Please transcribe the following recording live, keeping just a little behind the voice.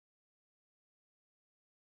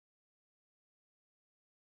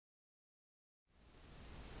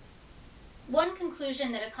One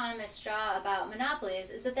conclusion that economists draw about monopolies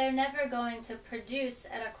is that they're never going to produce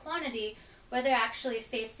at a quantity where they're actually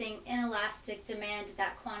facing inelastic demand at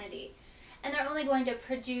that quantity. And they're only going to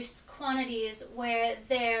produce quantities where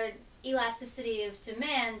their elasticity of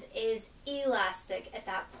demand is elastic at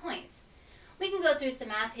that point. We can go through some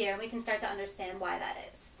math here and we can start to understand why that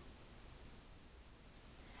is.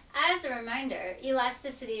 As a reminder,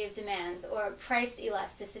 elasticity of demand, or price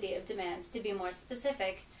elasticity of demand to be more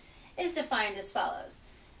specific, is defined as follows.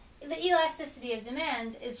 The elasticity of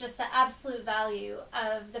demand is just the absolute value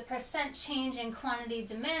of the percent change in quantity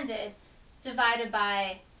demanded divided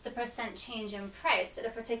by the percent change in price at a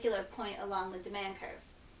particular point along the demand curve.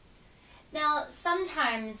 Now,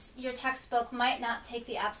 sometimes your textbook might not take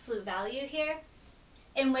the absolute value here,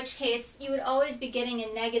 in which case you would always be getting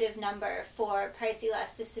a negative number for price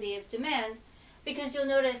elasticity of demand, because you'll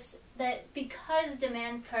notice that because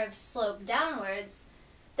demand curves slope downwards,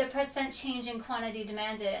 the percent change in quantity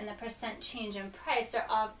demanded and the percent change in price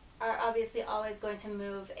are obviously always going to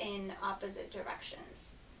move in opposite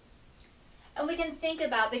directions. And we can think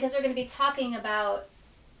about, because we're going to be talking about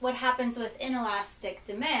what happens with inelastic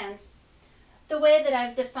demand, the way that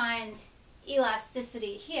I've defined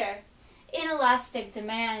elasticity here, inelastic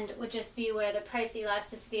demand would just be where the price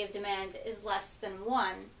elasticity of demand is less than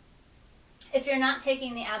 1. If you're not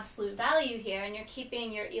taking the absolute value here and you're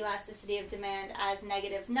keeping your elasticity of demand as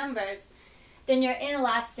negative numbers, then your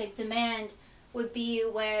inelastic demand would be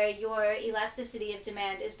where your elasticity of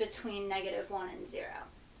demand is between -1 and 0.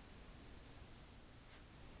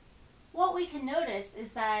 What we can notice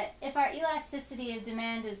is that if our elasticity of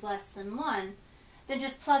demand is less than 1, then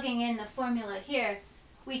just plugging in the formula here,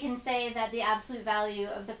 we can say that the absolute value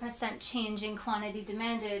of the percent change in quantity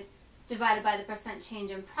demanded divided by the percent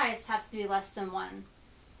change in price has to be less than 1.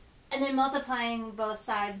 And then multiplying both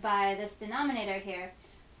sides by this denominator here,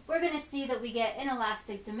 we're going to see that we get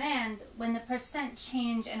inelastic demand when the percent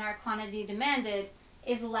change in our quantity demanded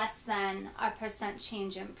is less than our percent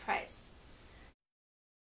change in price.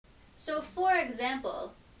 So for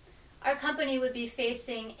example, our company would be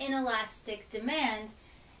facing inelastic demand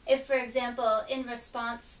if, for example, in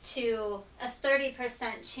response to a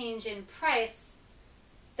 30% change in price,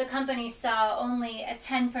 the company saw only a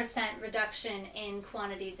 10% reduction in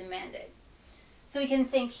quantity demanded. So we can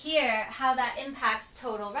think here how that impacts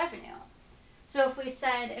total revenue. So if we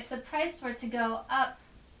said if the price were to go up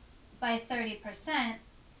by 30%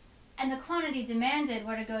 and the quantity demanded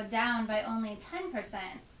were to go down by only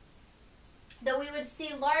 10%, that we would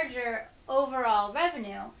see larger overall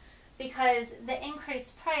revenue because the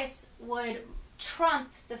increased price would trump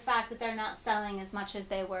the fact that they're not selling as much as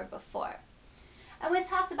they were before. And we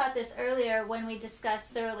talked about this earlier when we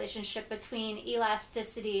discussed the relationship between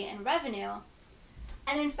elasticity and revenue.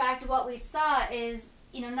 And in fact, what we saw is,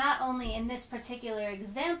 not only in this particular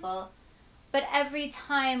example, but every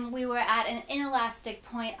time we were at an inelastic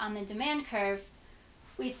point on the demand curve,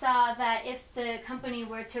 we saw that if the company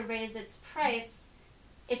were to raise its price,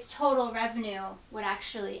 its total revenue would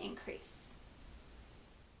actually increase.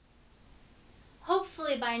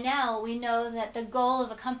 Hopefully by now we know that the goal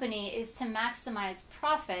of a company is to maximize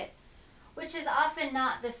profit, which is often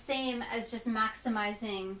not the same as just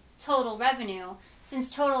maximizing total revenue,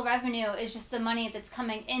 since total revenue is just the money that's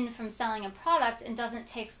coming in from selling a product and doesn't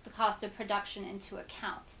take the cost of production into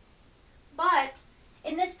account. But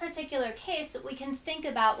in this particular case, we can think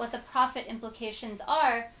about what the profit implications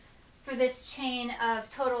are for this chain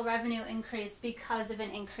of total revenue increase because of an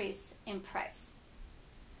increase in price.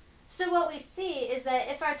 So what we see is that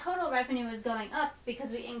if our total revenue is going up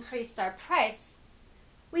because we increased our price,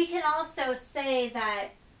 we can also say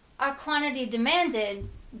that our quantity demanded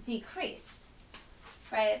decreased,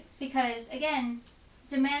 right? Because again,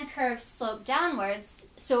 demand curves slope downwards,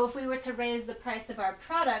 so if we were to raise the price of our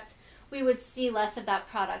product, we would see less of that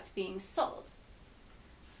product being sold.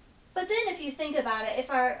 But then if you think about it, if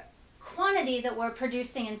our quantity that we're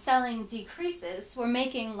producing and selling decreases, we're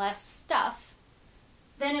making less stuff,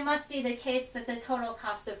 then it must be the case that the total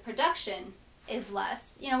cost of production is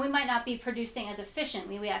less. We might not be producing as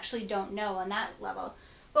efficiently, we actually don't know on that level,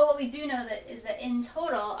 but what we do know is that in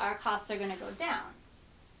total our costs are going to go down.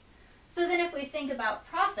 So then if we think about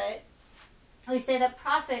profit, we say that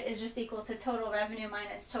profit is just equal to total revenue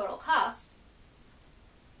minus total cost.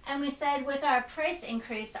 And we said with our price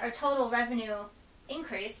increase, our total revenue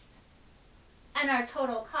increased and our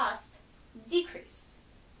total cost decreased.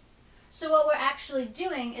 So what we're actually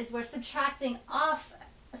doing is we're subtracting off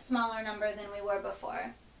a smaller number than we were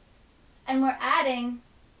before, and we're adding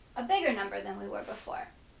a bigger number than we were before.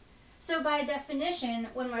 So by definition,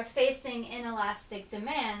 when we're facing inelastic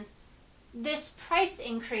demand, this price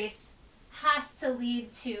increase has to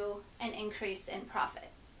lead to an increase in profit.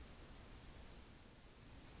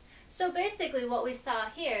 So basically what we saw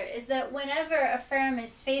here is that whenever a firm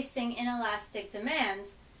is facing inelastic demand,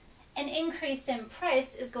 an increase in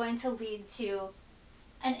price is going to lead to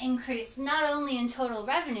an increase not only in total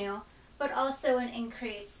revenue, but also an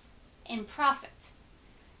increase in profit.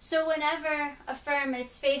 So whenever a firm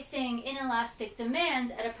is facing inelastic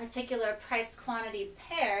demand at a particular price-quantity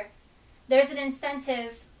pair, there's an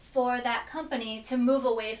incentive for that company to move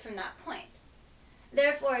away from that point.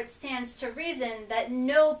 Therefore, it stands to reason that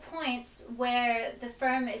no points where the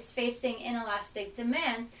firm is facing inelastic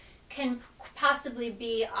demand can possibly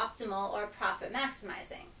be optimal or profit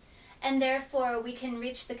maximizing. And therefore, we can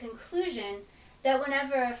reach the conclusion that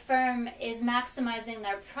whenever a firm is maximizing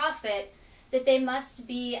their profit, that they must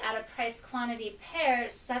be at a price-quantity pair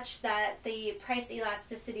such that the price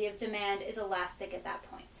elasticity of demand is elastic at that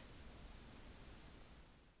point.